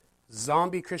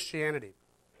zombie Christianity.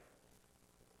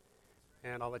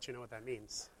 And I'll let you know what that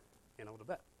means in a little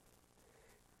bit.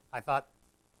 I thought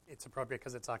it's appropriate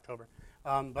because it's October.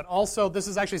 But also, this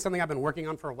is actually something I've been working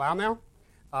on for a while now.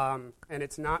 And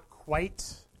it's not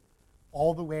quite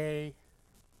all the way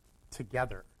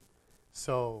together.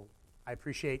 So I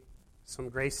appreciate some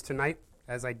grace tonight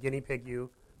as I guinea pig you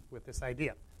with this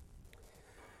idea.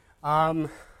 I'm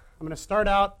going to start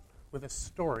out with a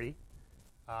story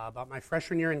about my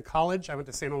freshman year in college. I went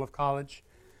to St. Olaf College.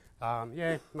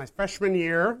 My freshman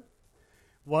year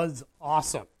was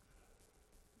awesome.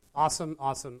 Awesome.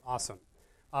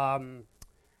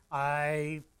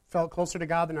 I felt closer to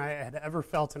God than I had ever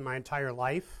felt in my entire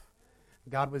life.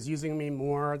 God was using me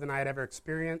more than I had ever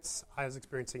experienced. I was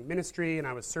experiencing ministry, and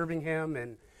I was serving Him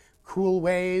in cool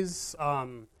ways.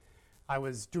 I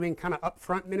was doing kind of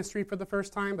upfront ministry for the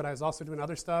first time, but I was also doing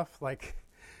other stuff. Like,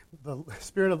 the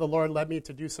Spirit of the Lord led me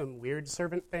to do some weird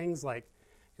servant things, like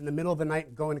in the middle of the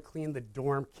night go and clean the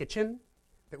dorm kitchen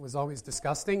that was always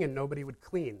disgusting and nobody would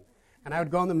clean. And I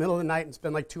would go in the middle of the night and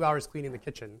spend like 2 hours cleaning the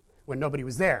kitchen when nobody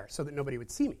was there so that nobody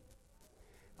would see me.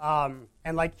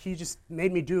 And like he just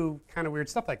made me do kind of weird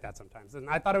stuff like that sometimes. And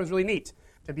I thought it was really neat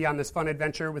to be on this fun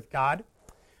adventure with God.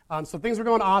 So things were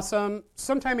going awesome.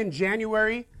 Sometime in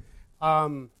January,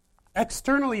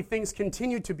 externally things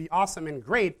continued to be awesome and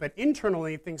great, but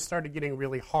internally things started getting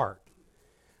really hard.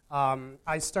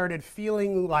 I started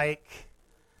feeling like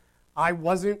I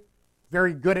wasn't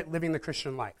very good at living the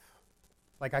Christian life.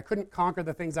 Like I couldn't conquer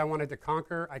the things I wanted to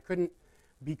conquer. I couldn't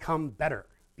become better,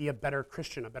 be a better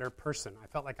Christian, a better person. I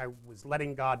felt like I was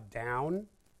letting God down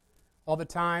all the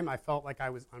time. I felt like I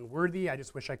was unworthy. I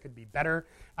just wish I could be better.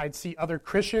 I'd see other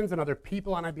Christians and other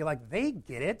people, and I'd be like, they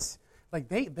get it. Like,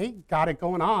 they got it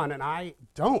going on, and I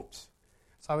don't.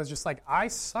 So I was just like, I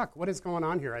suck. What is going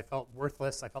on here? I felt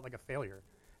worthless. I felt like a failure,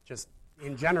 just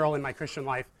in general in my Christian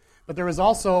life. But there was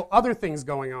also other things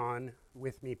going on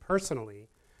with me personally.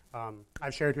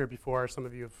 I've shared here before. Some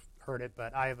of you have heard it,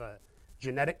 but I have a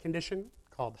genetic condition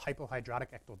called hypohidrotic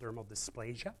ectodermal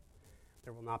dysplasia.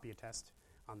 There will not be a test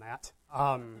on that.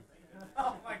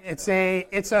 It's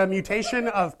a mutation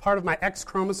of part of my X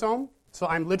chromosome, so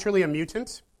I'm literally a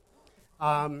mutant.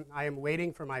 I am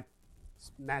waiting for my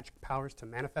magic powers to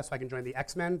manifest so I can join the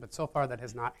X-Men, but so far that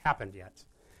has not happened yet.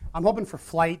 I'm hoping for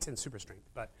flight and super strength,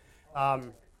 but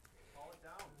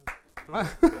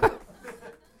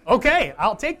okay,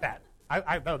 I'll take that.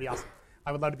 That would be awesome.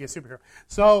 I would love to be a superhero.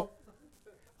 So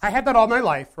I had that all my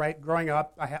life, right? Growing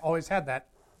up, I always had that.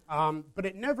 But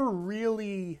it never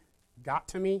really got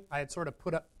to me. I had sort of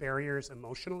put up barriers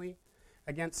emotionally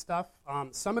against stuff.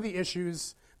 Some of the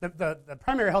issues, the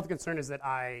primary health concern is that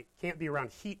I can't be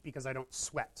around heat because I don't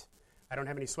sweat. I don't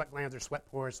have any sweat glands or sweat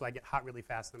pores, so I get hot really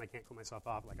fast, and I can't cool myself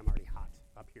off like I'm already hot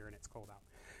up here and it's cold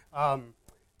out.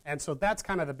 And so that's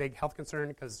kind of the big health concern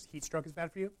because heat stroke is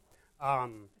bad for you.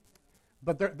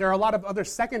 But there are a lot of other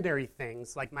secondary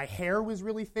things, like my hair was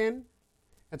really thin,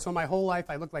 and so my whole life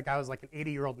I looked like I was like an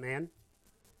 80-year-old man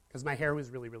because my hair was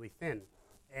really, really thin.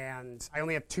 And I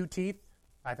only have 2 teeth.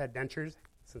 I've had dentures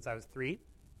since I was 3.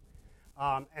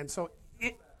 And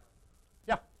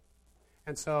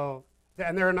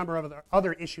there are a number of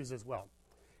other issues as well.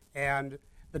 And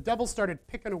the devil started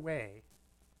picking away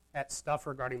at stuff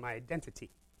regarding my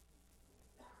identity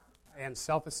and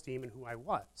self-esteem and who I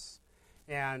was.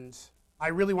 And I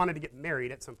really wanted to get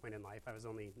married at some point in life. I was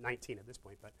only 19 at this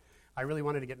point, but I really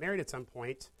wanted to get married at some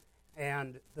point.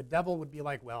 And the devil would be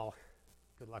like, well,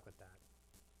 good luck with that.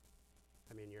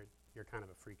 I mean, you're kind of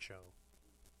a freak show.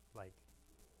 Like,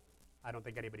 I don't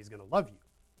think anybody's going to love you.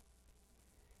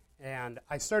 And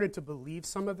I started to believe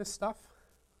some of this stuff.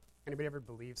 Anybody ever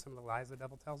believe some of the lies the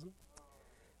devil tells them?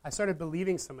 I started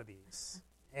believing some of these.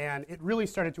 And it really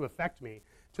started to affect me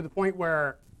to the point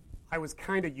where I was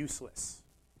kind of useless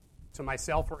to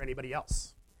myself or anybody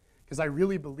else because I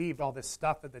really believed all this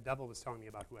stuff that the devil was telling me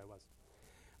about who I was.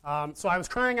 So I was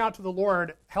crying out to the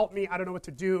Lord, help me, I don't know what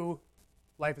to do.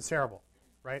 Life is terrible,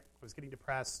 right? I was getting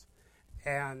depressed.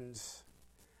 And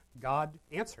God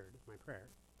answered my prayer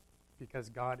because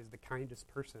God is the kindest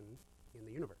person in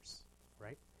the universe,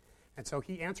 right? And so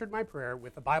he answered my prayer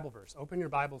with a Bible verse. Open your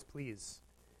Bibles, please,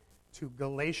 to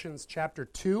Galatians chapter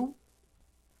 2.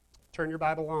 Turn your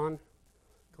Bible on.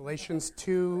 Galatians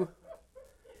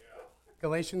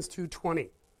 2:20.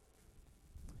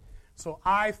 So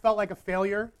I felt like a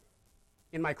failure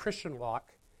in my Christian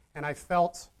walk, and I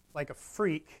felt like a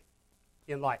freak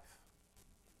in life.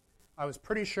 I was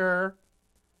pretty sure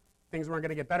things weren't going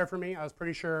to get better for me. I was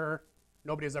pretty sure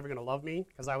nobody was ever going to love me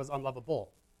because I was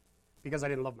unlovable, because I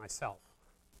didn't love myself,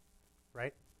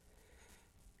 right?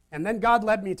 And then God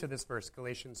led me to this verse,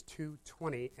 Galatians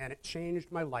 2:20, and it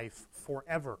changed my life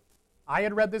forever. I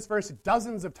had read this verse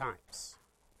dozens of times,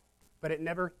 but it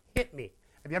never hit me.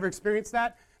 Have you ever experienced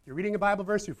that? You're reading a Bible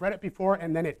verse, you've read it before,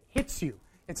 and then it hits you.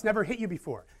 It's never hit you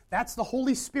before. That's the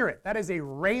Holy Spirit. That is a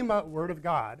rhema word of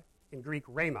God, in Greek,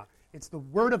 rhema. It's the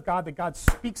word of God that God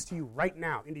speaks to you right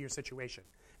now into your situation.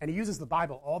 And he uses the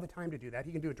Bible all the time to do that.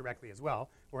 He can do it directly as well,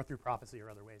 or through prophecy or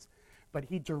other ways. But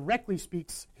he directly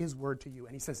speaks his word to you.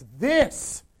 And he says,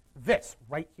 this,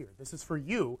 right here, this is for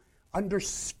you.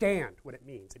 Understand what it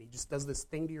means. And he just does this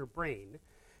thing to your brain.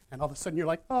 And all of a sudden you're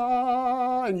like,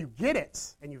 ah, and you get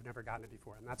it. And you've never gotten it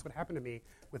before. And that's what happened to me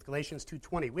with Galatians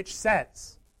 2:20, which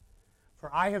says,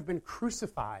 for I have been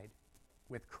crucified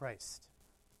with Christ.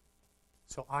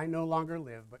 So I no longer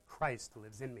live, but Christ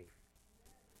lives in me.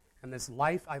 And this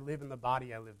life I live in the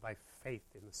body, I live by faith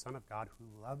in the Son of God who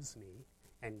loves me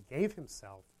and gave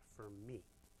himself for me.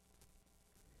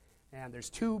 And there's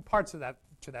two parts of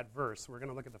to that verse. We're going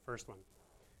to look at the first one.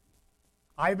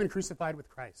 I have been crucified with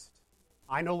Christ.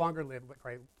 I no longer live, but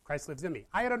Christ lives in me.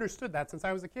 I had understood that since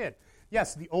I was a kid.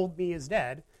 Yes, the old me is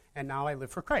dead, and now I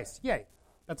live for Christ. Yay.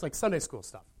 That's like Sunday school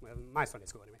stuff. Well, my Sunday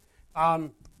school,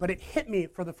 anyway. But it hit me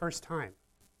for the first time.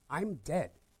 I'm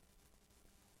dead.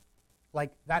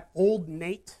 Like that old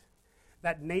Nate,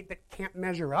 that Nate that can't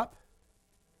measure up,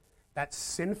 that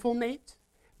sinful Nate,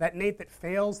 that Nate that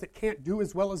fails, that can't do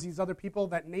as well as these other people,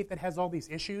 that Nate that has all these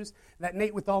issues, that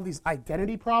Nate with all these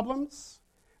identity problems,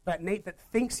 that Nate that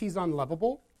thinks he's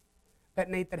unlovable, that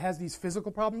Nate that has these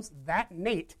physical problems, that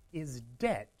Nate is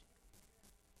dead.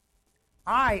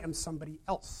 I am somebody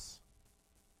else.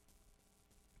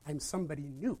 I'm somebody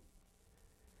new.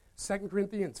 2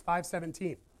 Corinthians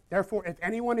 5:17. Therefore, if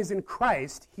anyone is in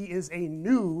Christ, he is a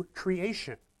new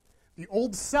creation. The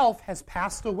old self has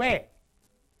passed away.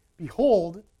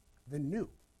 Behold, the new.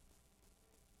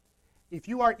 If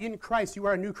you are in Christ, you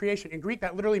are a new creation. In Greek,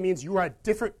 that literally means you are a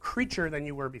different creature than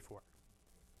you were before.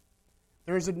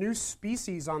 There is a new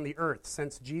species on the earth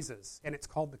since Jesus, and it's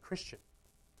called the Christian.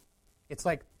 It's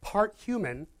like part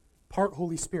human, part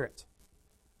Holy Spirit.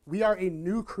 We are a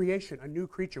new creation, a new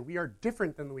creature. We are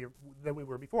different than we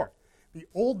were before. The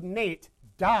old Nate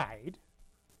died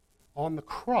on the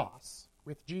cross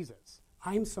with Jesus.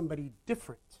 I'm somebody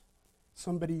different,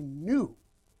 somebody new.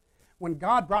 When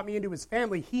God brought me into his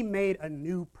family, he made a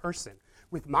new person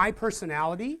with my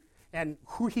personality and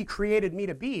who he created me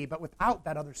to be, but without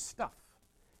that other stuff.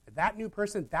 That new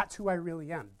person, that's who I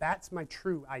really am. That's my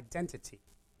true identity.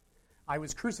 I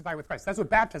was crucified with Christ. That's what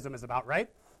baptism is about, right?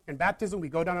 In baptism, we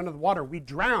go down under the water, we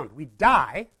drown, we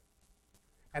die,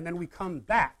 and then we come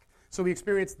back. So we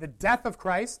experience the death of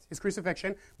Christ, his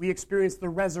crucifixion. We experience the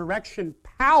resurrection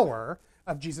power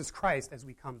of Jesus Christ as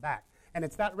we come back. And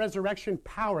it's that resurrection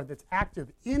power that's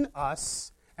active in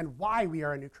us and why we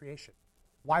are a new creation,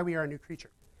 why we are a new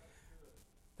creature.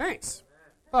 Thanks.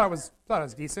 Thought it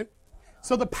was decent.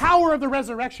 So the power of the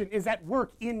resurrection is at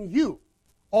work in you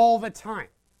all the time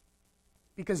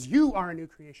because you are a new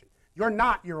creation. You're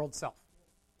not your old self.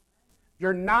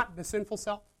 You're not the sinful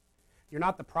self. You're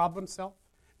not the problem self.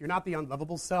 You're not the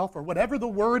unlovable self, or whatever the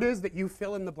word is that you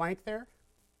fill in the blank there.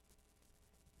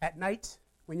 At night,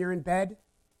 when you're in bed,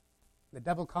 the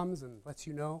devil comes and lets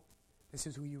you know this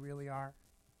is who you really are.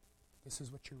 This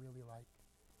is what you're really like.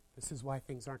 This is why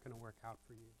things aren't going to work out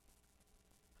for you.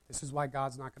 This is why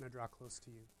God's not going to draw close to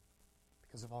you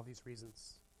because of all these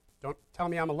reasons. Don't tell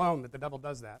me I'm alone that the devil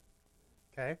does that.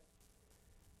 Okay?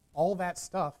 All that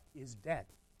stuff is dead.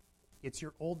 It's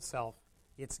your old self.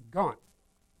 It's gone.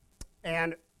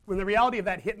 And when the reality of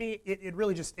that hit me, it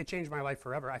really just changed my life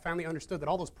forever. I finally understood that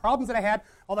all those problems that I had,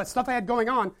 all that stuff I had going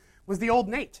on, was the old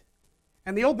Nate.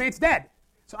 And the old Nate's dead.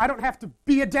 So I don't have to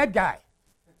be a dead guy.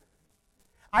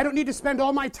 I don't need to spend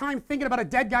all my time thinking about a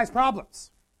dead guy's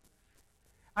problems.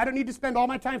 I don't need to spend all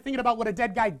my time thinking about what a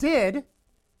dead guy did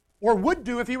or would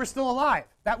do if he were still alive.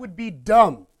 That would be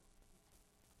dumb.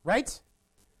 Right?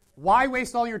 Why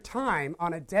waste all your time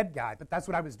on a dead guy? But that's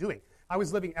what I was doing. I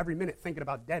was living every minute thinking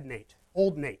about dead Nate,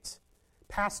 old Nate,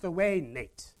 passed away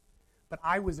Nate. But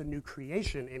I was a new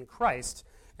creation in Christ,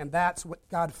 and that's what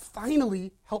God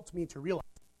finally helped me to realize.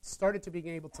 Started to being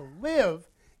able to live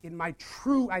in my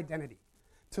true identity,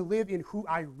 to live in who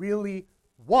I really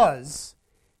was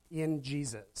in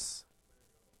Jesus.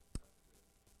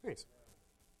 Thanks.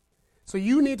 So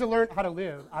you need to learn how to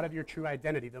live out of your true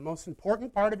identity. The most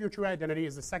important part of your true identity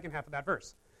is the second half of that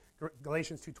verse,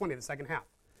 Galatians 2:20, the second half.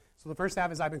 So the first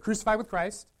half is, I've been crucified with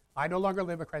Christ. I no longer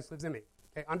live, but Christ lives in me.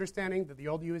 Okay, understanding that the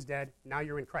old you is dead, now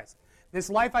you're in Christ. This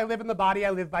life I live in the body,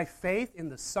 I live by faith in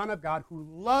the Son of God who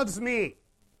loves me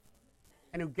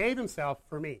and who gave himself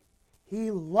for me. He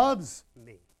loves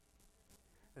me.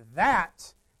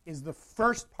 That is the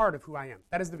first part of who I am.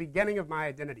 That is the beginning of my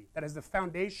identity. That is the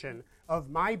foundation of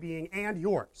my being and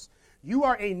yours. You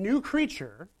are a new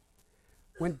creature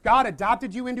when God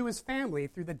adopted you into his family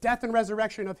through the death and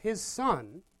resurrection of his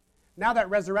Son. Now that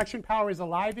resurrection power is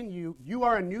alive in you. You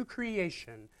are a new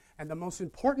creation. And the most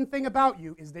important thing about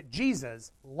you is that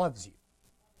Jesus loves you.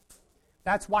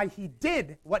 That's why he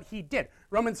did what he did.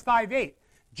 Romans 5:8.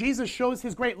 Jesus shows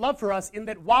his great love for us in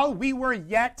that while we were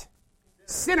yet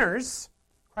sinners,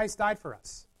 Christ died for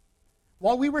us.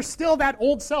 While we were still that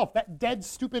old self, that dead,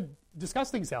 stupid,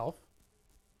 disgusting self,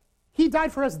 he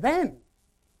died for us then.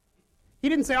 He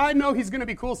didn't say, I know he's going to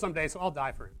be cool someday, so I'll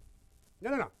die for him.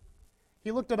 No.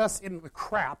 He looked at us in the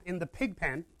crap, in the pig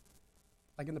pen,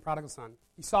 like in the prodigal son.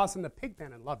 He saw us in the pig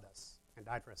pen and loved us and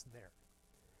died for us there.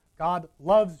 God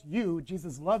loves you.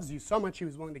 Jesus loves you so much he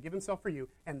was willing to give himself for you,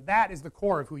 and that is the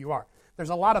core of who you are.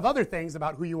 There's a lot of other things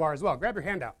about who you are as well. Grab your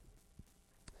handout.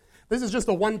 This is just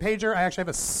a one-pager. I actually have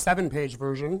a 7-page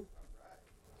version,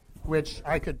 which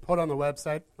I could put on the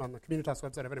website, on the Communitas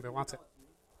website if anybody wants it.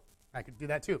 I could do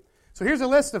that too. So here's a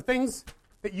list of things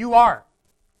that you are.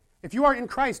 If you are in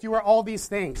Christ, you are all these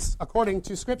things, according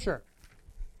to Scripture.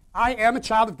 I am a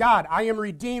child of God. I am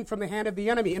redeemed from the hand of the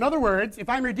enemy. In other words, if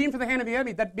I'm redeemed from the hand of the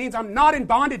enemy, that means I'm not in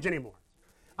bondage anymore.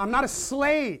 I'm not a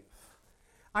slave.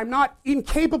 I'm not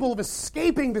incapable of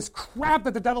escaping this crap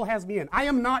that the devil has me in. I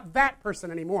am not that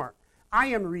person anymore. I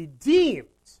am redeemed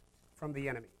from the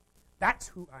enemy. That's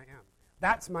who I am.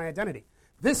 That's my identity.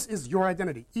 This is your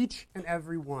identity, each and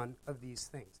every one of these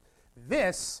things.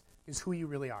 This is who you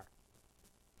really are.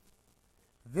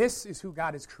 This is who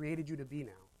God has created you to be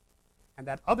now. And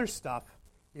that other stuff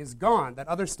is gone. That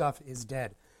other stuff is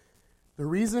dead. The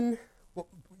reason, well,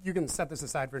 you can set this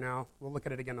aside for now. We'll look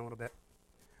at it again in a little bit.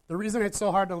 The reason it's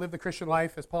so hard to live the Christian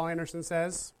life, as Paul Anderson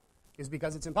says, is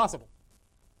because it's impossible.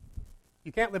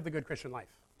 You can't live the good Christian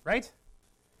life, right?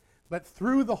 But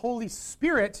through the Holy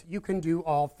Spirit, you can do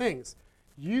all things.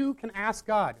 You can ask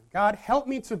God, God, help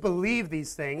me to believe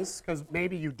these things, because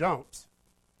maybe you don't.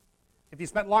 If you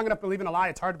spent long enough believing a lie,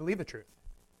 it's hard to believe the truth.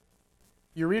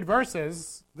 You read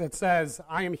verses that says,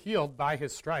 I am healed by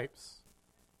his stripes.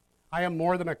 I am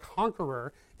more than a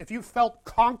conqueror. If you felt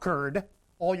conquered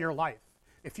all your life,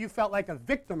 if you felt like a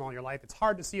victim all your life, it's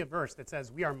hard to see a verse that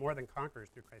says we are more than conquerors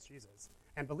through Christ Jesus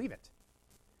and believe it.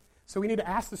 So we need to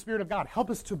ask the Spirit of God, help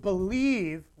us to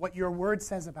believe what your word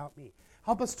says about me.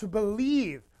 Help us to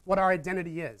believe what our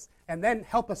identity is, and then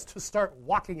help us to start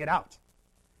walking it out.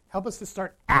 Help us to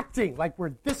start acting like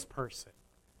we're this person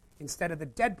instead of the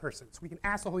dead person. So we can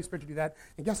ask the Holy Spirit to do that,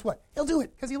 and guess what? He'll do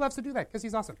it because he loves to do that, because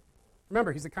he's awesome.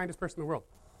 Remember, he's the kindest person in the world.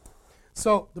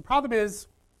 So the problem is,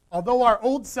 although our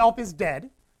old self is dead,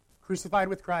 crucified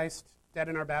with Christ, dead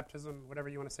in our baptism, whatever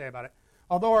you want to say about it,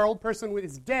 although our old person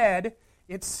is dead,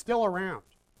 it's still around.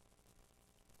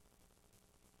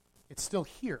 It's still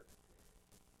here.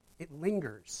 It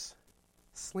lingers,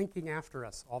 slinking after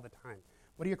us all the time.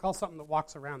 What do you call something that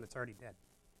walks around that's already dead?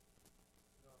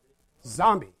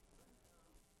 Zombie.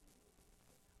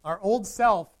 Our old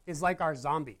self is like our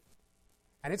zombie,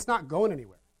 and it's not going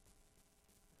anywhere.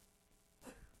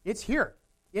 It's here.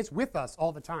 It's with us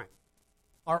all the time.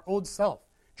 Our old self,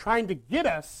 trying to get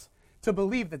us to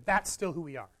believe that that's still who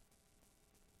we are,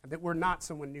 and that we're not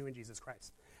someone new in Jesus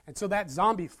Christ. And so that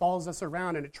zombie follows us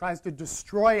around, and it tries to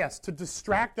destroy us, to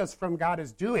distract us from God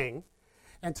is doing,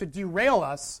 and to derail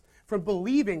us from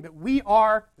believing that we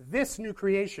are this new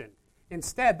creation.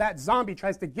 Instead, that zombie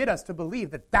tries to get us to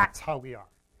believe that that's how we are.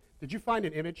 Did you find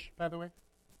an image, by the way?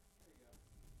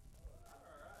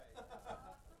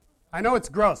 I know it's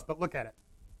gross, but look at it.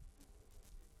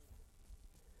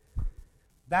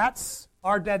 That's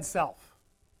our dead self.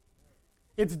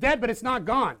 It's dead, but it's not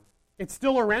gone. It's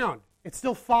still around. It's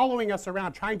still following us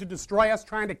around, trying to destroy us,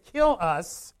 trying to kill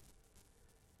us,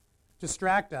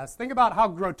 distract us. Think about how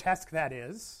grotesque that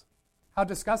is, how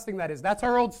disgusting that is. That's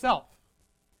our old self.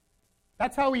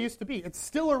 That's how we used to be. It's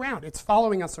still around. It's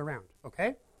following us around,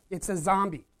 okay? It's a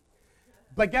zombie.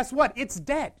 But guess what? It's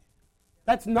dead.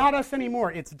 That's not us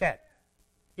anymore. It's dead.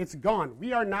 It's gone.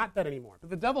 We are not that anymore. But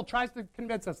the devil tries to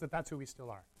convince us that that's who we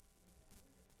still are.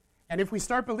 And if we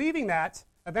start believing that,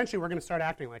 eventually we're going to start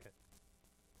acting like it.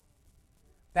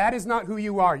 That is not who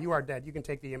you are. You are dead. You can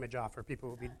take the image off, or people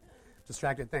will be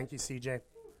distracted. Thank you, CJ.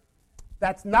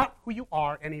 That's not who you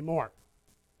are anymore.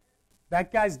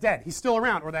 That guy's dead. He's still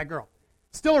around, or that girl.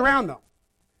 Still around, though.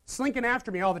 Slinking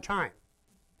after me all the time.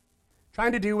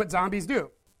 Trying to do what zombies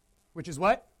do. Which is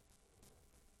what?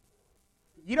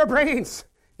 Eat our brains.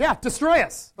 Yeah, destroy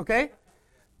us, okay?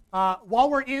 While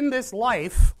we're in this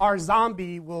life, our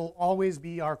zombie will always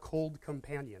be our cold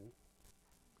companion.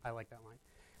 I like that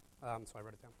line, so I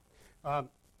wrote it down.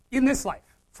 In this life.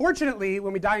 Fortunately,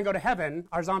 when we die and go to heaven,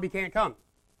 our zombie can't come.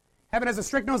 Heaven has a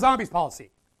strict no zombies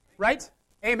policy, right?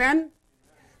 Amen?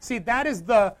 See, that is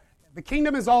the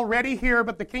kingdom is already here,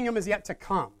 but the kingdom is yet to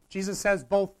come. Jesus says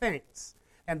both things.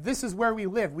 And this is where we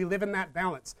live. We live in that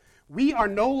balance. We are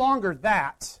no longer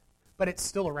that, but it's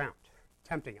still around,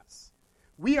 tempting us.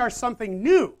 We are something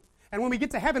new. And when we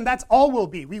get to heaven, that's all we'll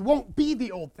be. We won't be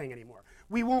the old thing anymore.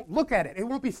 We won't look at it. It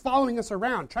won't be following us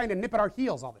around, trying to nip at our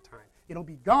heels all the time. It'll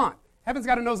be gone. Heaven's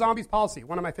got a no zombies policy,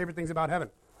 one of my favorite things about heaven.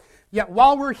 Yet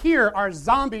while we're here, our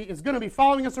zombie is going to be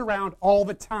following us around all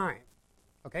the time.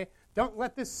 Okay? Don't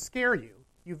let this scare you.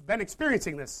 You've been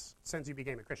experiencing this since you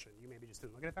became a Christian. You maybe just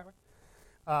didn't look at it that way.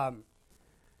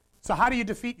 So how do you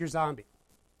defeat your zombie?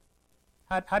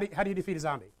 How do you defeat a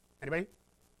zombie? Anybody?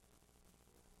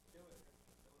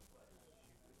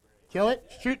 Kill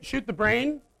it? Shoot the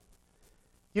brain?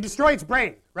 You destroy its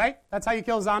brain, right? That's how you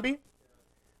kill a zombie?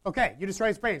 Okay, you destroy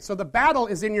its brain. So the battle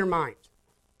is in your mind.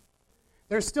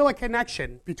 There's still a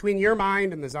connection between your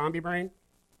mind and the zombie brain.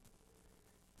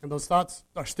 And those thoughts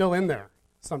are still in there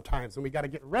sometimes, and we got to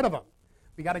get rid of them.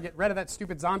 We got to get rid of that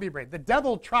stupid zombie brain. The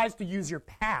devil tries to use your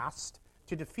past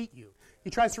to defeat you. He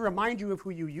tries to remind you of who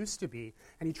you used to be,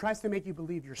 and he tries to make you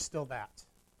believe you're still that.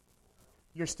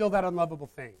 You're still that unlovable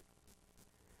thing.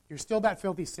 You're still that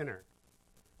filthy sinner.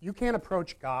 You can't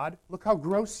approach God. Look how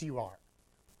gross you are.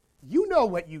 You know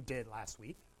what you did last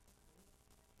week.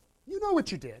 You know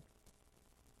what you did.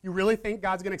 You really think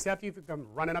God's going to accept you if you come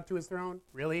running up to his throne?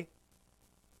 Really?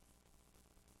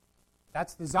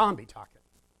 That's the zombie talking.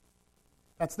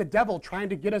 That's the devil trying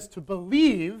to get us to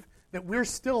believe that we're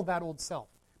still that old self.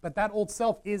 But that old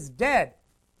self is dead.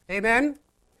 Amen?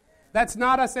 That's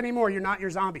not us anymore. You're not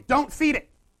your zombie. Don't feed it.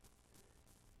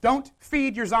 Don't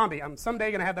feed your zombie. I'm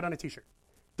someday going to have that on a t-shirt.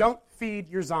 Don't feed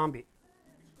your zombie.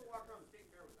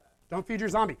 Don't feed your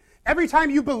zombie. Every time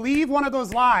you believe one of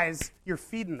those lies, you're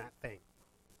feeding that thing.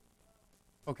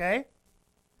 Okay?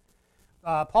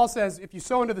 Paul says, if you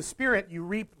sow into the Spirit, you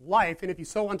reap life, and if you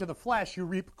sow unto the flesh, you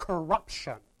reap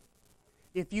corruption.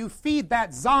 If you feed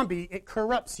that zombie, it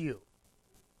corrupts you,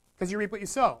 because you reap what you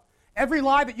sow. Every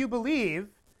lie that you believe,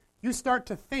 you start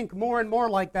to think more and more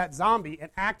like that zombie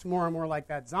and act more and more like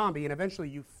that zombie, and eventually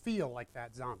you feel like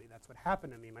that zombie. That's what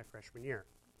happened to me my freshman year.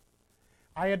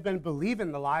 I had been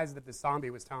believing the lies that the zombie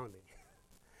was telling me.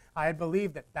 I had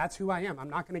believed that that's who I am. I'm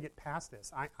not going to get past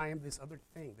this. I am this other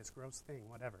thing, this gross thing,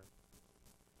 whatever.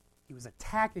 He was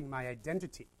attacking my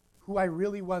identity, who I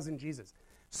really was in Jesus.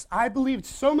 I believed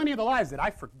so many of the lies that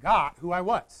I forgot who I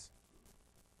was.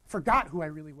 Forgot who I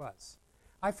really was.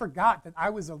 I forgot that I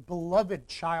was a beloved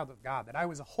child of God, that I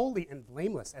was holy and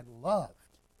blameless and loved.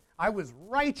 I was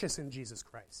righteous in Jesus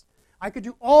Christ. I could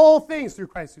do all things through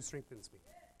Christ who strengthens me.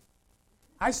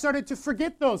 I started to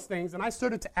forget those things, and I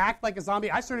started to act like a zombie.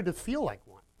 I started to feel like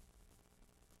one.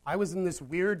 I was in this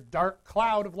weird, dark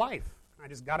cloud of life. I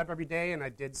just got up every day, and I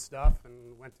did stuff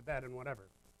and went to bed and whatever.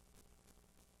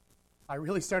 I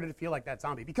really started to feel like that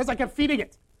zombie because I kept feeding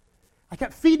it. I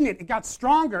kept feeding it. It got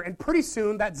stronger, and pretty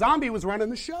soon that zombie was running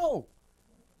the show.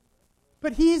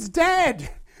 But he's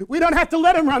dead. We don't have to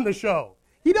let him run the show.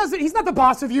 He's not the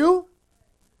boss of you.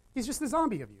 He's just the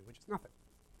zombie of you, which is nothing.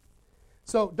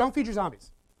 So don't feed your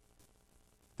zombies.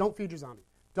 Don't feed your zombie.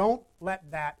 Don't let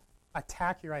that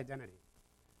attack your identity.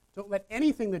 Don't let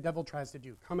anything the devil tries to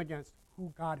do come against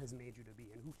who God has made you to be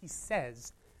and who he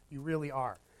says you really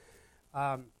are.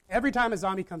 Every time a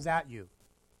zombie comes at you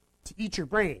to eat your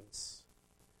brains,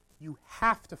 you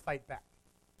have to fight back.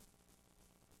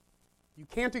 You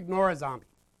can't ignore a zombie.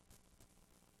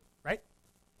 Right?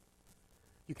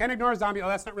 You can't ignore a zombie. Oh,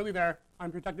 that's not really there.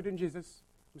 I'm protected in Jesus.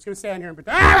 I'm just going to stand here and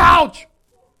pretend. Ouch!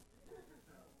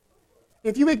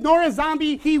 If you ignore a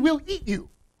zombie, he will eat you.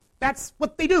 That's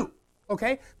what they do.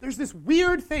 Okay? There's this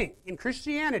weird thing in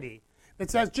Christianity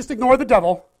that says just ignore the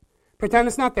devil, pretend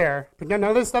it's not there, pretend none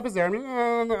of this stuff is there.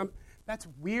 That's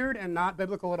weird and not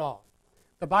biblical at all.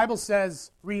 The Bible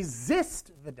says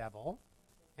resist the devil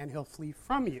and he'll flee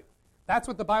from you. That's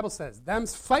what the Bible says.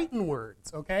 Them's fighting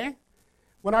words, okay?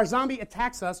 When our zombie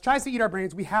attacks us, tries to eat our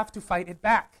brains, we have to fight it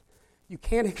back. You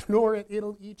can't ignore it.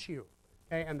 It'll eat you.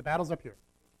 Okay? And the battle's up here.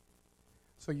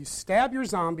 So you stab your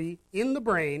zombie in the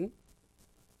brain,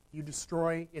 you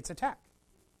destroy its attack.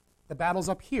 The battle's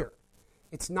up here.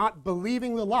 It's not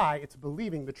believing the lie, it's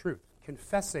believing the truth,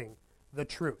 confessing the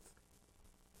truth.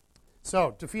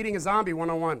 So, defeating a zombie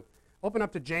 101. Open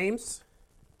up to James.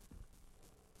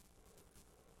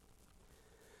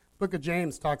 Book of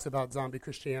James talks about zombie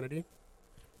Christianity.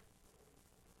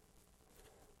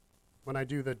 When I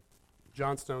do the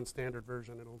Johnstone Standard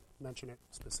Version, it'll mention it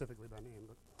specifically by name.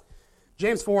 But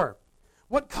James 4.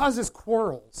 What causes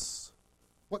quarrels?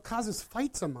 What causes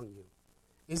fights among you?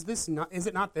 Is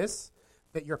it not this,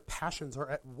 that your passions are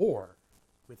at war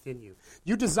within you?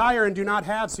 You desire and do not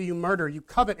have, so you murder. You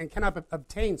covet and cannot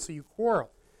obtain, so you quarrel.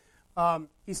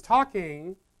 He's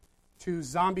talking to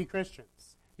zombie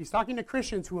Christians. He's talking to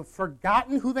Christians who have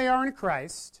forgotten who they are in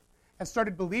Christ, have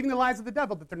started believing the lies of the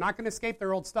devil, that they're not going to escape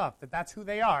their old stuff, that that's who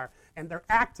they are, and they're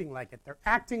acting like it. They're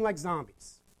acting like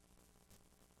zombies.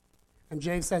 And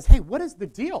James says, hey, what is the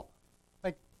deal?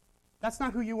 Like, that's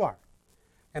not who you are.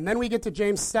 And then we get to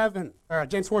James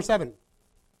 4:7.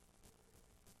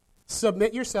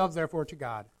 Submit yourselves, therefore, to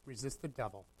God. Resist the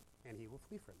devil, and he will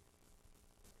flee from you.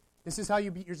 This is how you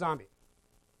beat your zombie.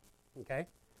 Okay?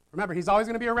 Remember, he's always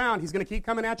going to be around. He's going to keep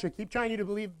coming at you, keep trying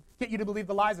to get you to believe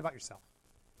the lies about yourself.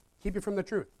 Keep you from the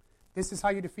truth. This is how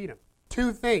you defeat him.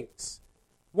 2 things.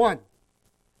 1,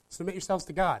 submit yourselves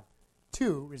to God.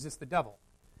 2, resist the devil,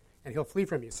 and he'll flee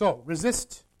from you. So,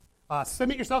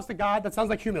 submit yourselves to God. That sounds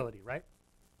like humility, right?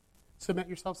 Submit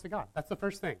yourselves to God. That's the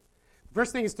first thing. The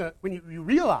first thing is when you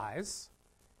realize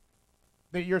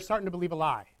that you're starting to believe a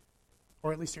lie,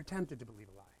 or at least you're tempted to believe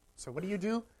a lie. So what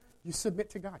do? You submit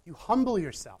to God. You humble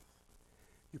yourself.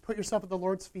 You put yourself at the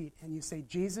Lord's feet, and you say,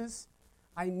 Jesus,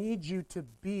 I need you to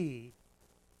be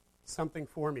something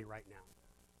for me right now.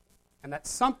 And that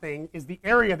something is the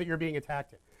area that you're being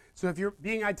attacked in. So if you're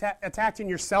being attacked in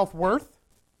your self-worth,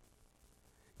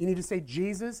 you need to say,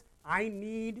 Jesus, I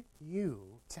need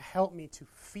you to help me to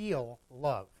feel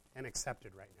loved and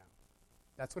accepted right now.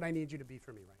 That's what I need you to be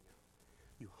for me right now.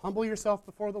 You humble yourself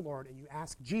before the Lord, and you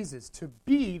ask Jesus to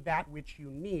be that which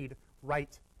you need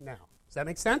right now. Does that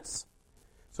make sense?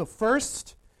 So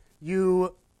first,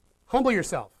 you humble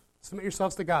yourself. Submit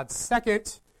yourselves to God.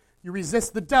 Second, you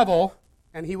resist the devil,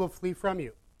 and he will flee from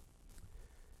you.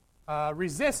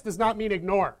 Resist does not mean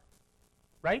ignore,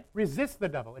 right? Resist the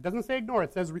devil. It doesn't say ignore.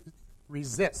 It says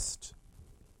resist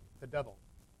the devil.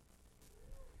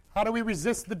 How do we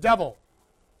resist the devil?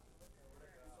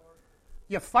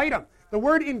 You fight him. The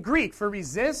word in Greek for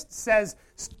resist says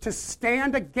to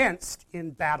stand against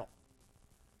in battle.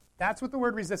 That's what the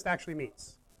word resist actually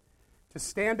means. To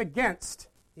stand against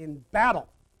in battle.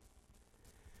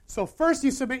 So first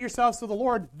you submit yourselves to the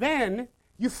Lord, then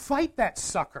you fight that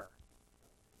sucker.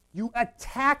 You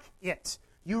attack it.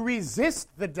 You resist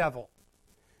the devil.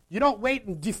 You don't wait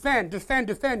and defend.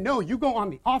 No, you go on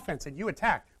the offense and you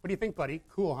attack. What do you think, buddy?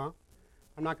 Cool, huh?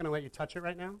 I'm not going to let you touch it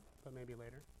right now, but maybe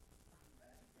later.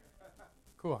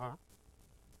 Cool, huh?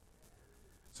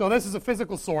 So this is a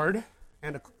physical sword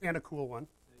and a cool one.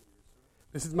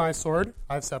 This is my sword.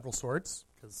 I have several swords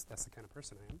because that's the kind of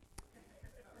person I am.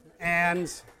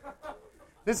 And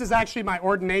this is actually my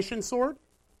ordination sword.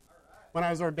 When I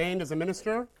was ordained as a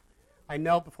minister, I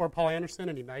knelt before Paul Anderson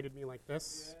and he knighted me like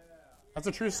this. That's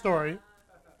a true story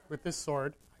with this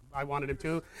sword. I wanted him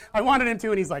to,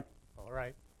 and he's like, all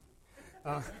right.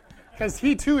 Because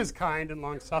he too is kind and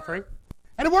long-suffering.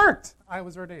 And it worked. I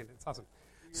was ordained. It's awesome.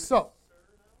 So,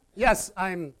 yes,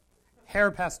 I'm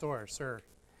Herr Pastor, sir.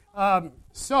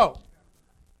 So,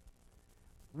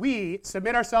 we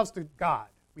submit ourselves to God.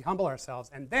 We humble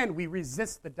ourselves, and then we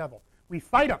resist the devil. We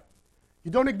fight him.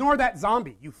 You don't ignore that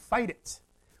zombie. You fight it.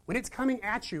 When it's coming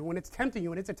at you, when it's tempting you,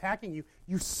 when it's attacking you,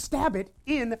 you stab it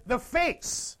in the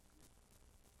face.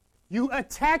 You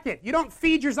attack it. You don't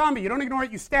feed your zombie. You don't ignore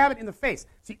it. You stab it in the face.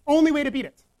 It's the only way to beat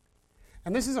it.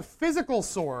 And this is a physical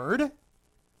sword,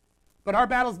 but our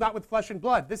battle is not with flesh and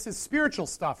blood. This is spiritual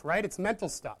stuff, right? It's mental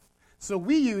stuff. So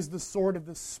we use the sword of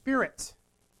the Spirit.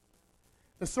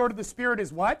 The sword of the Spirit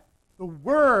is what? The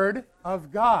Word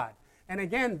of God. And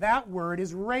again, that word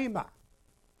is rhema.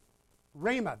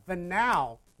 Rhema, the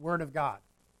now Word of God.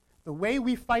 The way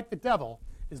we fight the devil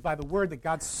is by the word that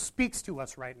God speaks to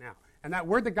us right now. And that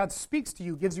word that God speaks to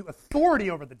you gives you authority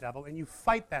over the devil, and you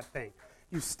fight that thing.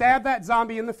 You stab that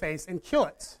zombie in the face and kill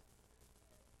it.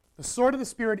 The sword of the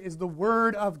Spirit is the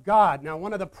Word of God. Now,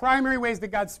 one of the primary ways that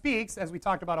God speaks, as we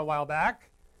talked about a while back,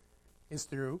 is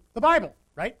through the Bible,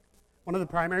 right? One of the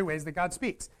primary ways that God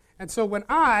speaks. And so when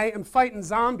I am fighting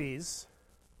zombies,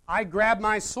 I grab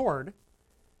my sword,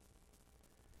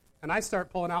 and I start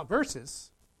pulling out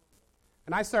verses,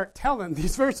 and I start telling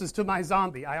these verses to my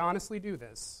zombie. I honestly do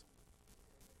this.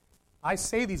 I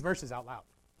say these verses out loud.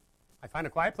 I find a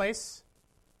quiet place,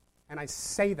 and I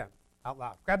say them out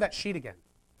loud. Grab that sheet again.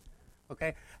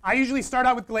 Okay? I usually start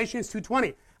out with Galatians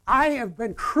 2:20. I have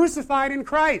been crucified in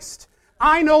Christ.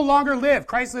 I no longer live.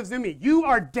 Christ lives in me. You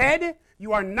are dead.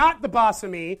 You are not the boss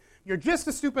of me. You're just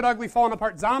a stupid, ugly, fallen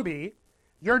apart zombie.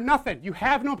 You're nothing. You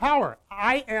have no power.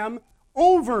 I am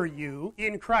over you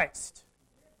in Christ.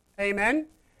 Amen?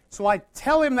 So I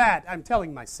tell him that. I'm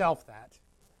telling myself that.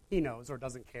 He knows or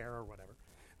doesn't care or whatever.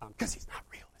 Because he's not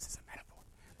real. This is a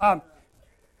metaphor.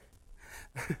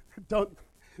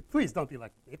 Please don't be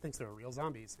like, he thinks they're real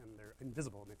zombies and they're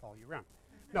invisible and they follow you around.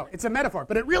 No, it's a metaphor.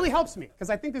 But it really helps me because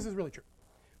I think this is really true.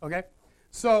 Okay?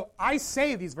 So I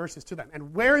say these verses to them.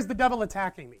 And where is the devil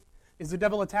attacking me? Is the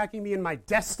devil attacking me in my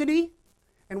destiny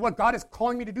and what God is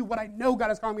calling me to do, what I know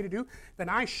God is calling me to do? Then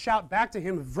I shout back to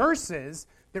him verses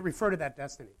that refer to that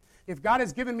destiny. If God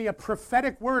has given me a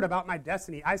prophetic word about my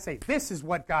destiny, I say, this is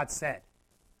what God said.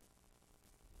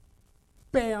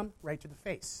 Bam, right to the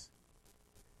face.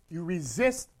 You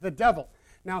resist the devil.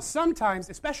 Now, sometimes,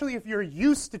 especially if you're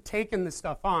used to taking this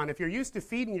stuff on, if you're used to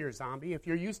feeding your zombie, if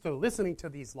you're used to listening to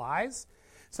these lies,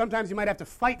 sometimes you might have to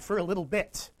fight for a little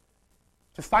bit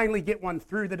to finally get one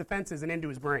through the defenses and into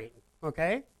his brain,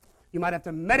 okay? You might have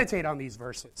to meditate on these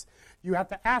verses. You have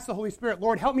to ask the Holy Spirit,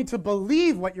 Lord, help me to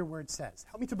believe what your word says.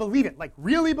 Help me to believe it, like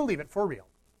really believe it for real,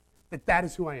 that that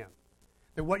is who I am.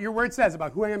 That what your word says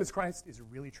about who I am as Christ is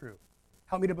really true.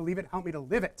 Help me to believe it. Help me to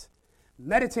live it.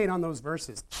 Meditate on those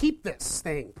verses. Keep this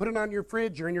thing. Put it on your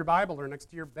fridge or in your Bible or next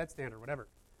to your bedstand or whatever.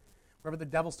 Wherever the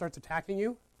devil starts attacking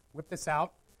you, whip this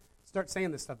out. Start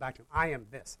saying this stuff back to him. I am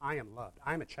this. I am loved.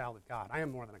 I am a child of God. I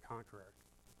am more than a conqueror.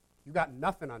 You got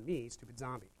nothing on me, stupid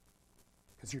zombie.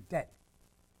 Because you're dead.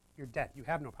 You're dead. You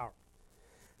have no power.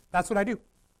 That's what I do.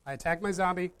 I attack my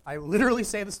zombie. I literally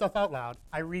say the stuff out loud.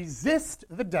 I resist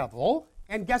the devil.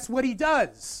 And guess what he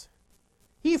does?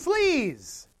 He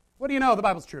flees. What do you know? The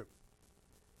Bible's true.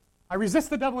 I resist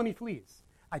the devil and he flees.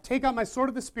 I take out my sword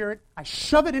of the Spirit. I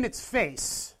shove it in its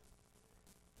face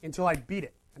until I beat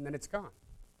it. And then it's gone.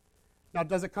 Now,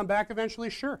 does it come back eventually?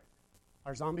 Sure.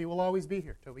 Our zombie will always be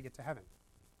here till we get to heaven.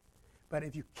 But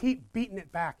if you keep beating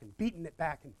it back and beating it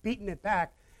back and beating it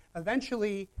back,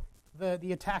 eventually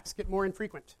the attacks get more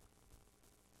infrequent.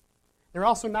 They're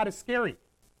also not as scary.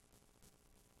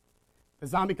 The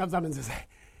zombie comes up and says,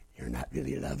 you're not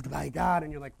really loved by God.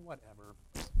 And you're like, whatever.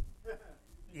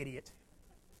 Idiot.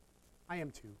 I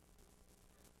am too.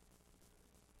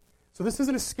 So this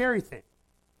isn't a scary thing,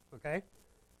 okay?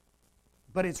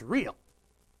 But it's real.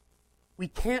 We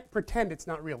can't pretend it's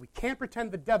not real. We can't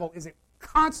pretend the devil isn't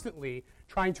constantly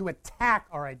trying to attack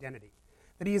our identity,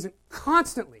 that he isn't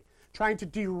constantly trying to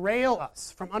derail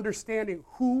us from understanding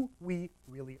who we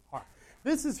really are.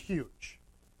 This is huge.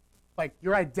 Like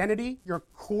your identity, your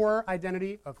core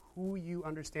identity of who you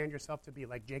understand yourself to be,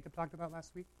 like Jacob talked about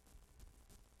last week,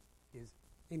 is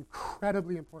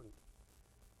incredibly important.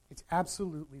 It's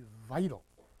absolutely vital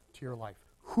to your life.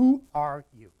 Who are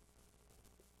you?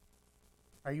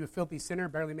 Are you a filthy sinner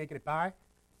barely making it by?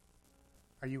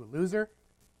 Are you a loser?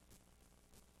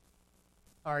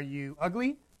 Are you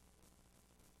ugly?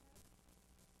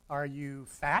 Are you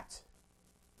fat?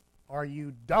 Are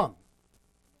you dumb?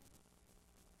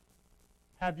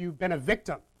 Have you been a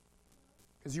victim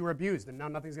because you were abused and now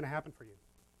nothing's going to happen for you?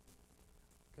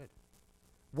 Good.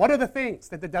 What are the things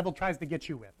that the devil tries to get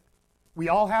you with? We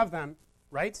all have them,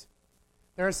 right?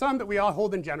 There are some that we all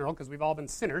hold in general because we've all been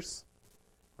sinners,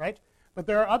 right? But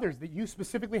there are others that you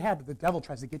specifically have that the devil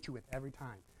tries to get you with every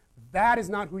time. That is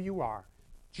not who you are.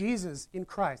 Jesus in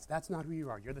Christ, that's not who you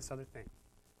are. You're this other thing.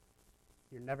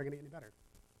 You're never going to get any better.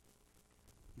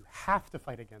 You have to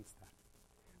fight against that.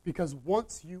 Because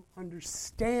once you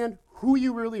understand who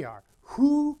you really are,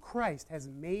 who Christ has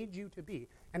made you to be,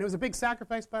 and it was a big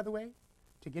sacrifice, by the way,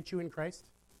 to get you in Christ.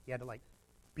 He had to,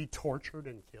 be tortured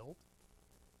and killed.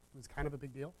 It was kind of a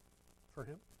big deal for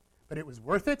him. But it was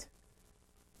worth it.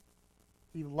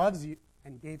 He loves you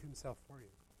and gave himself for you.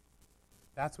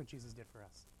 That's what Jesus did for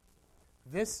us.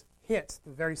 This hits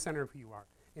the very center of who you are.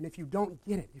 And if you don't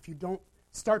get it, if you don't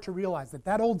start to realize that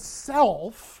that old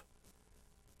self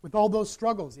with all those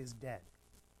struggles is dead.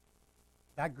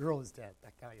 That girl is dead.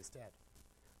 That guy is dead.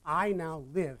 I now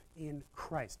live in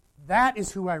Christ. That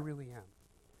is who I really am.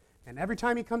 And every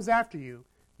time he comes after you,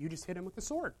 you just hit him with the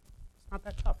sword. It's not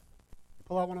that tough. You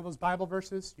pull out one of those Bible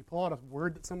verses, you pull out a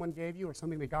word that someone gave you or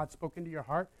something that God spoke into your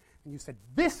heart, and you said,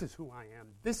 this is who I am.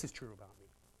 This is true about me.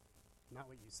 Not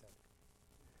what you said.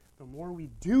 The more we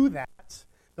do that,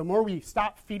 the more we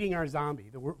stop feeding our zombie,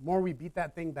 the more we beat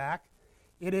that thing back,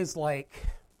 it is like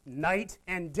night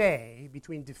and day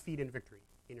between defeat and victory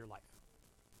in your life.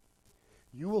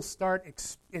 You will start,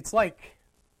 it's like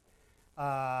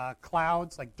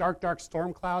clouds, like dark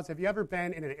storm clouds. Have you ever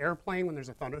been in an airplane when there's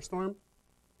a thunderstorm?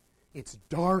 It's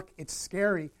dark, it's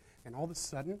scary, and all of a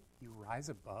sudden you rise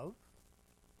above,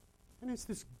 and it's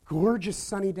this gorgeous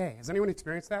sunny day. Has anyone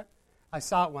experienced that? I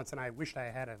saw it once, and I wished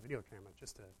I had a video camera.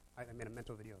 I made a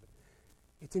mental video of it.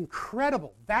 It's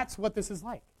incredible. That's what this is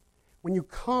like. When you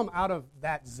come out of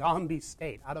that zombie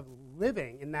state, out of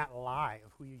living in that lie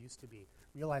of who you used to be,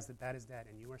 realize that that is dead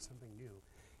and you are something new.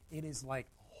 It is like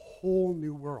a whole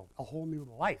new world, a whole new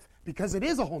life, because it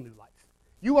is a whole new life.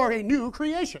 You are a new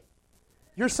creation.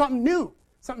 You're something new,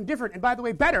 something different, and by the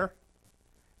way, better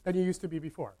than you used to be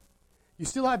before. You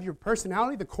still have your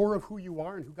personality, the core of who you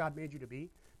are and who God made you to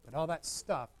be, but all that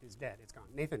stuff is dead. It's gone.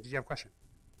 Nathan, did you have a question?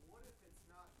 What if it's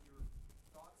not your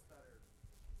thoughts that are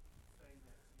saying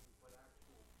that to you, but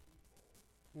actual people?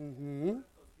 Mm-hmm. What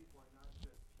if those people are not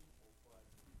just people, but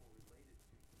people related to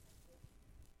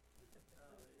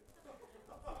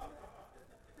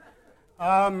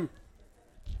you?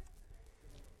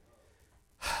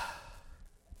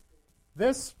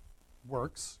 This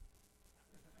works,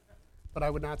 but I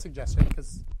would not suggest it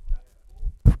because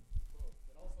it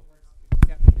also works if you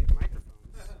can't make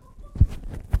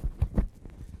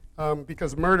microphones.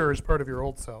 Because murder is part of your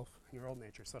old self, your old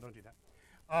nature, so don't do that.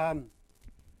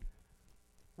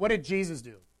 What did Jesus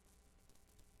do?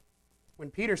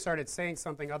 When Peter started saying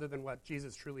something other than what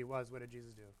Jesus truly was, what did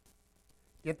Jesus do?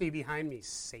 Get thee behind me,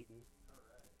 Satan.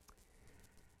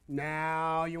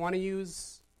 Now, you want to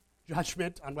use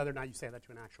judgment on whether or not you say that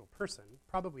to an actual person?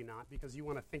 Probably not, because you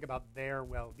want to think about their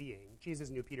well-being. Jesus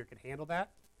knew Peter could handle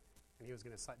that, and he was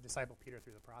going to disciple Peter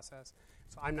through the process.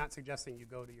 So I'm not suggesting you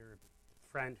go to your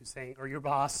friend who's saying, or your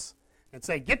boss, and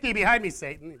say, get thee behind me,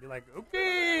 Satan. You'd be like,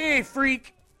 okay,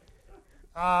 freak.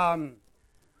 But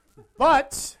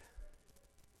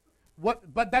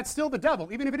that's still the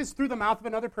devil. Even if it is through the mouth of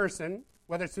another person,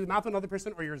 whether it's through the mouth of another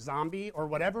person or your zombie or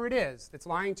whatever it is that's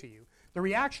lying to you, the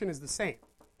reaction is the same.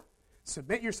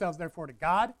 Submit yourselves, therefore, to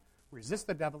God. Resist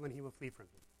the devil, and he will flee from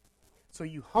you. So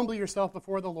you humble yourself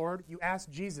before the Lord. You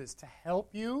ask Jesus to help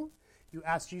you. You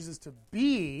ask Jesus to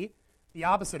be the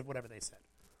opposite of whatever they said.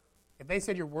 If they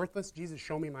said you're worthless, Jesus,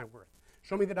 show me my worth.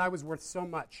 Show me that I was worth so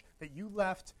much that you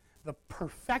left the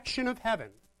perfection of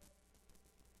heaven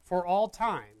for all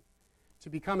time to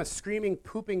become a screaming,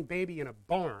 pooping baby in a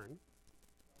barn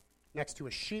next to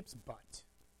a sheep's butt.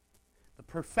 The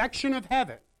perfection of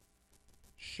heaven.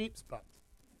 Sheep's butt.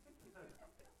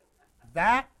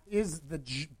 That is the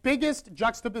biggest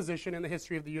juxtaposition in the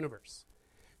history of the universe.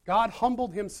 God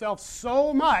humbled himself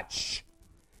so much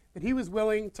that he was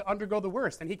willing to undergo the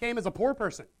worst. And he came as a poor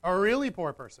person, a really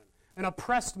poor person, an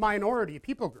oppressed minority, a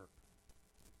people group.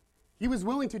 He was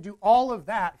willing to do all of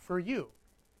that for you.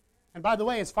 And by the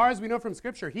way, as far as we know from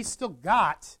Scripture, he's still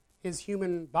got his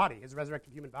human body, his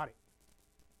resurrected human body,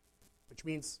 which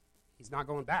means he's not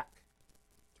going back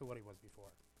to what he was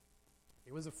before.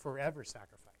 It was a forever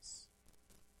sacrifice.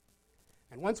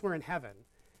 And once we're in heaven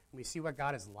and we see what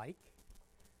God is like,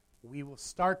 we will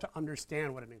start to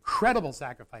understand what an incredible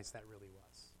sacrifice that really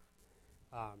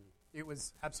was. It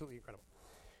was absolutely incredible.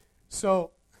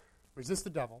 So, resist the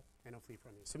devil, and he'll flee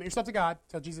from you. Submit yourself to God.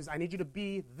 Tell Jesus, I need you to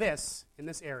be this in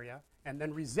this area, and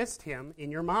then resist him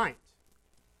in your mind.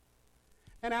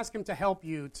 And ask him to help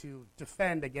you to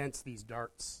defend against these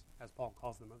darts, as Paul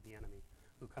calls them, of the enemy,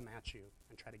 who come at you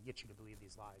and try to get you to believe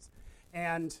these lies.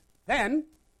 And then,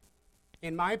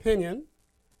 in my opinion,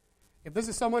 if this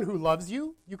is someone who loves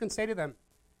you, you can say to them,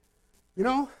 you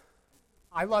know,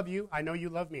 I love you, I know you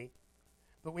love me,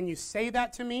 but when you say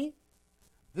that to me,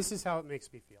 this is how it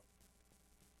makes me feel.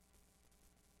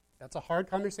 That's a hard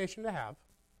conversation to have.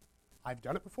 I've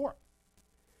done it before.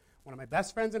 One of my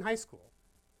best friends in high school,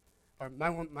 or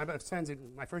my best friends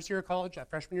in my first year of college, that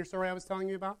freshman year story I was telling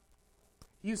you about,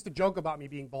 he used to joke about me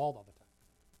being bald all the time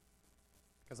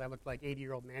because I looked like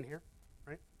 80-year-old man hair,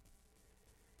 right?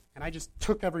 And I just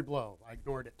took every blow. I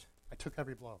ignored it. I took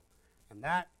every blow. And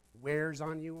that wears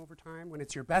on you over time when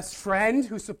it's your best friend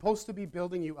who's supposed to be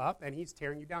building you up and he's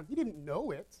tearing you down. He didn't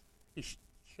know it. He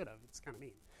should have. It's kind of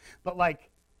mean. But, like,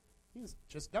 he's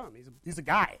just dumb. He's a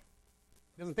guy.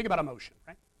 He doesn't think about emotion,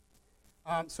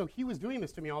 right? So he was doing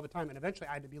this to me all the time, and eventually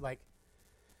I had to be like,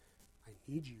 I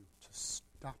need you to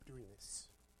stop doing this.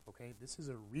 Okay, this is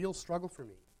a real struggle for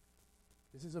me.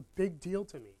 This is a big deal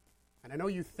to me. And I know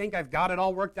you think I've got it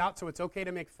all worked out, so it's okay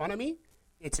to make fun of me.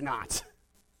 It's not.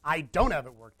 I don't have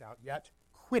it worked out yet.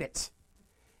 Quit it.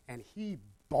 And he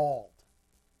bawled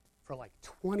for like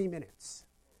 20 minutes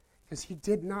because he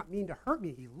did not mean to hurt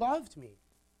me. He loved me.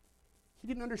 He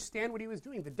didn't understand what he was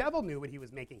doing. The devil knew what he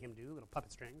was making him do, little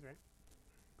puppet strings, right?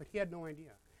 But he had no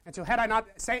idea. And so had I not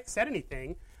said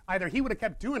anything, either he would have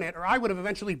kept doing it or I would have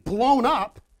eventually blown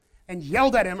up and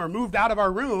yelled at him or moved out of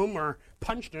our room or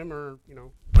punched him or,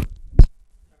 found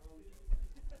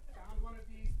one of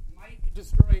these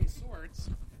mic-destroying swords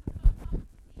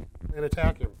and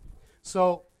attack him.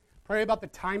 So pray about the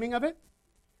timing of it.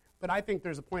 But I think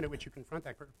there's a point at which you confront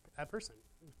that person.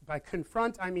 By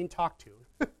confront, I mean talk to.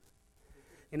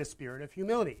 In a spirit of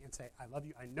humility and say, I love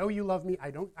you. I know you love me.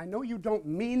 I know you don't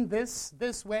mean this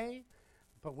way,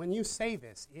 but when you say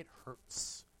this, it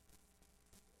hurts.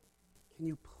 Can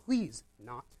you please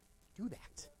not do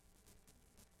that?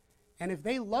 And if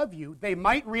they love you, they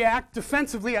might react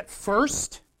defensively at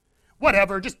first.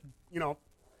 Whatever, just,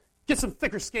 get some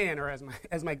thicker skin, or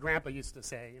as my grandpa used to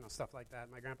say, stuff like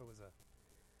that. My grandpa was a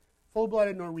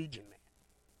full-blooded Norwegian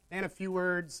man a few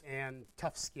words and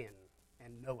tough skin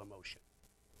and no emotion.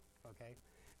 Okay?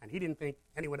 And he didn't think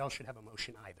anyone else should have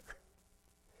emotion either.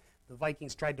 The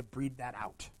Vikings tried to breed that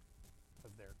out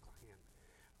of their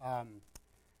clan.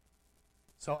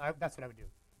 That's what I would do.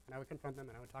 And I would confront them,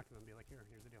 and I would talk to them and be like,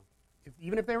 here's the deal.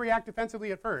 Even if they react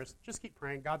defensively at first, just keep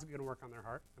praying. God's going to work on their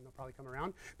heart, and they'll probably come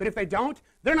around. But if they don't,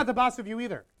 they're not the boss of you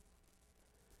either.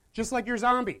 Just like your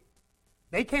zombie.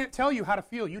 They can't tell you how to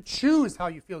feel. You choose how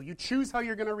you feel. You choose how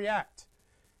you're going to react.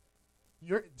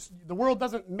 The world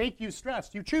doesn't make you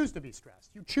stressed. You choose to be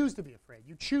stressed. You choose to be afraid.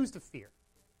 You choose to fear.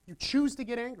 You choose to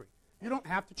get angry. You don't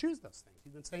have to choose those things.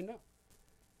 You can say no.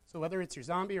 So whether it's your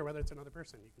zombie or whether it's another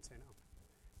person, you can say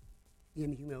no.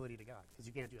 In humility to God, because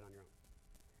you can't do it on your own.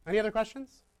 Any other questions?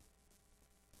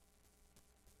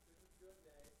 This is good,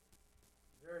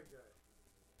 Dave. Very good.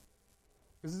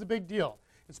 This is a big deal,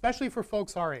 especially for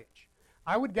folks our age.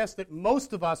 I would guess that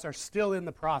most of us are still in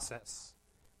the process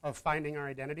of finding our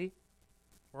identity,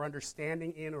 or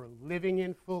understanding in or living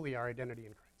in fully our identity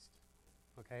in Christ.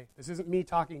 Okay? This isn't me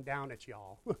talking down at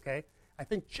y'all, okay? I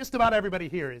think just about everybody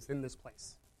here is in this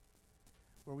place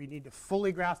where we need to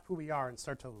fully grasp who we are and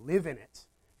start to live in it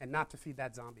and not to feed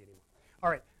that zombie anymore. All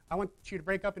right, I want you to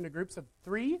break up into groups of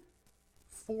 3,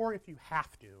 4 if you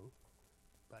have to,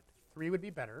 but 3 would be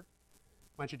better.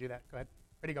 Why don't you do that? Go ahead.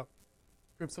 Ready, go.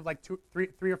 Groups of like 2,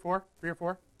 3 or 4? 3 or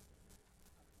 4?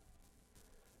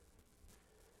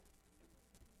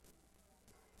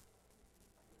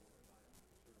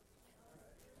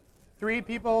 Three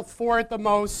people, 4 at the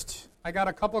most. I got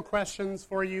a couple questions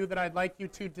for you that I'd like you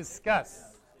to discuss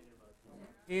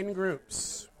in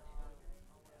groups.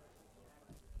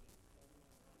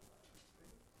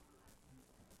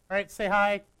 All right, say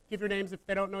hi. Give your names if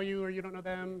they don't know you or you don't know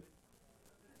them.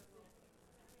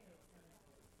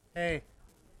 Hey.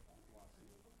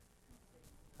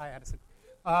 Hi, Addison.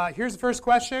 Here's the first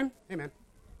question. Hey, man.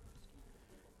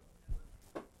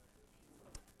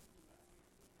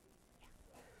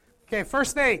 Okay,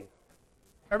 first thing.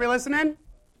 Everybody listening?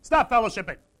 Stop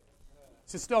fellowshipping.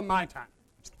 This is still my time.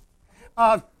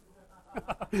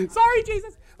 Sorry,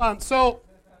 Jesus. So,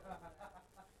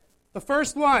 the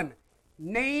first one.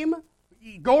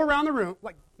 Go around the room,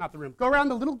 go around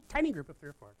the little tiny group of 3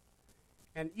 or 4,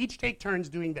 and each take turns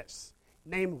doing this.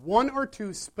 Name 1 or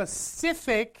 2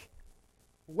 specific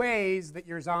ways that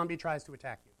your zombie tries to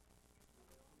attack you.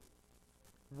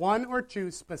 1 or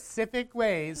 2 specific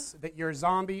ways that your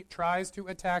zombie tries to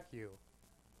attack you.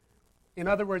 In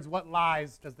other words, what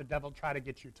lies does the devil try to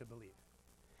get you to believe?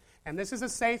 And this is a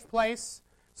safe place,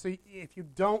 so if you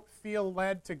don't feel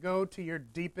led to go to your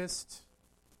deepest,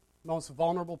 most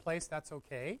vulnerable place, that's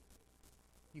okay.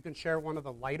 You can share one of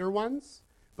the lighter ones,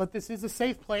 but this is a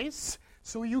safe place,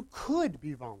 so you could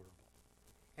be vulnerable.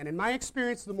 And in my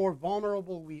experience, the more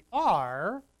vulnerable we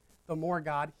are, the more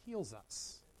God heals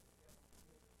us.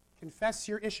 Confess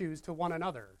your issues to one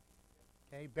another.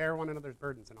 Okay? Bear one another's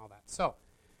burdens and all that. So,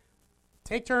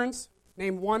 take turns.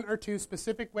 Name 1 or 2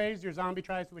 specific ways your zombie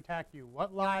tries to attack you.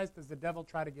 What lies does the devil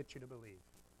try to get you to believe?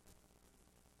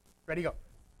 Ready, go.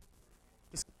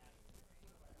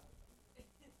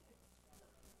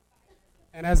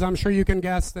 And as I'm sure you can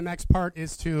guess, the next part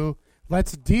is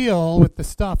let's deal with the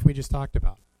stuff we just talked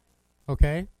about.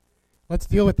 Okay? Let's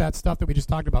deal with that stuff that we just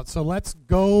talked about. So let's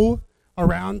go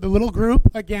around the little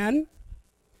group again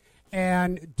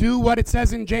and do what it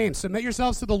says in James. Submit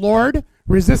yourselves to the Lord,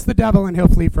 resist the devil, and he'll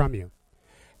flee from you.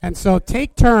 And so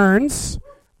take turns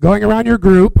going around your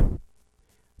group,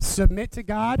 submit to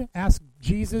God, ask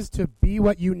Jesus to be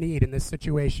what you need in this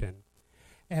situation,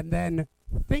 and then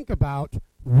think about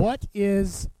what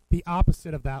is the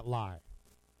opposite of that lie.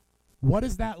 What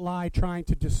is that lie trying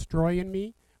to destroy in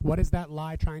me? What is that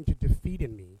lie trying to defeat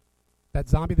in me? That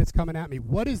zombie that's coming at me.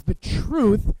 What is the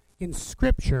truth in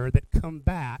Scripture that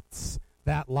combats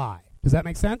that lie? Does that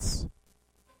make sense?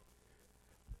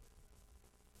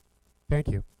 Thank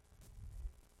you.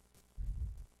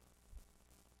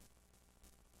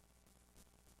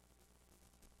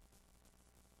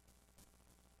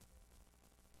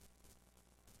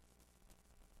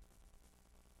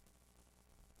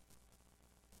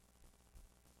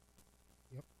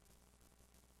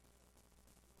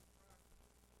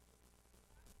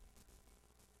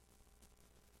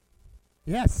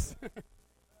 Yes.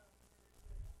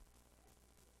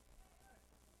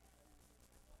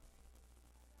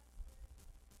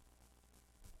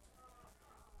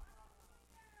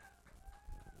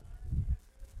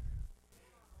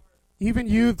 Even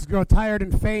youths grow tired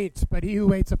and faint, but he who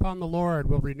waits upon the Lord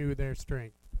will renew their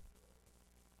strength.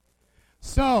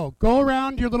 So, go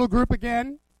around your little group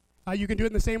again. You can do it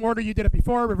in the same order you did it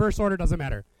before. Reverse order, doesn't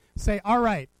matter. Say, all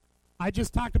right, I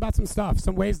just talked about some stuff,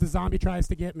 some ways the zombie tries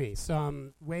to get me,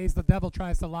 some ways the devil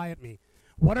tries to lie at me.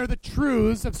 What are the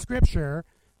truths of Scripture?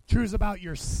 Truths about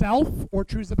yourself or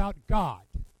truths about God?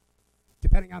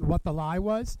 Depending on what the lie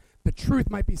was, the truth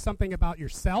might be something about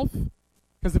yourself,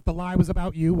 because if the lie was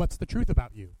about you, what's the truth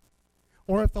about you?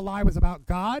 Or if the lie was about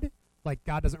God, like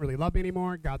God doesn't really love me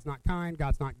anymore, God's not kind,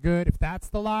 God's not good, if that's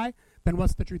the lie, then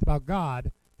what's the truth about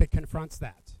God that confronts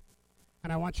that?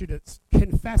 And I want you to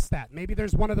confess that. Maybe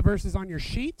there's one of the verses on your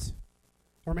sheet,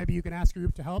 or maybe you can ask your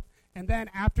group to help. And then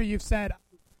after you've said,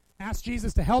 ask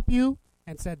Jesus to help you,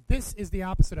 and said, this is the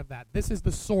opposite of that. This is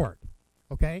the sword,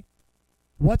 okay?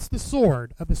 What's the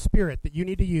sword of the Spirit that you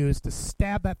need to use to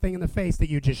stab that thing in the face that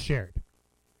you just shared?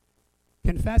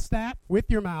 Confess that with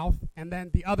your mouth, and then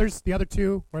the other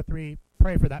 2 or 3,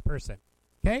 pray for that person.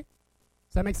 Okay?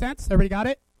 Does that make sense? Everybody got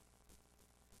it?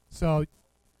 So,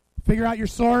 figure out your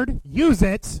sword, use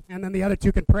it, and then the other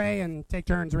 2 can pray and take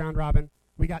turns around robin.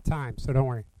 We got time, so don't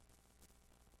worry.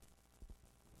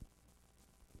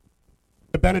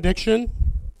 The benediction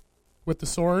with the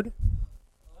sword.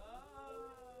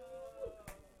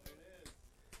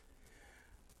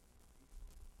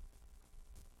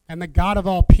 And the God of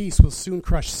all peace will soon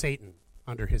crush Satan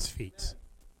under his feet.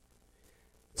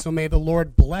 So may the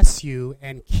Lord bless you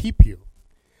and keep you.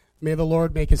 May the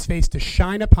Lord make his face to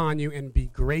shine upon you and be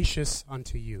gracious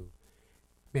unto you.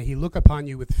 May he look upon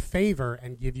you with favor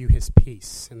and give you his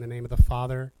peace. In the name of the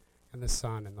Father, and the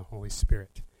Son, and the Holy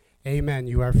Spirit. Amen.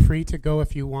 You are free to go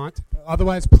if you want.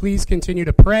 Otherwise, please continue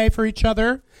to pray for each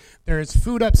other. There is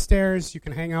food upstairs. You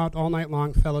can hang out all night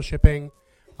long fellowshipping.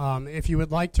 If you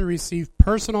would like to receive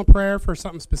personal prayer for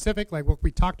something specific, like what we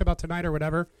talked about tonight or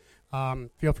whatever,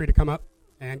 feel free to come up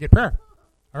and get prayer.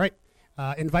 All right.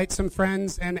 Invite some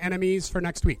friends and enemies for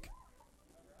next week.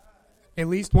 At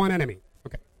least one enemy.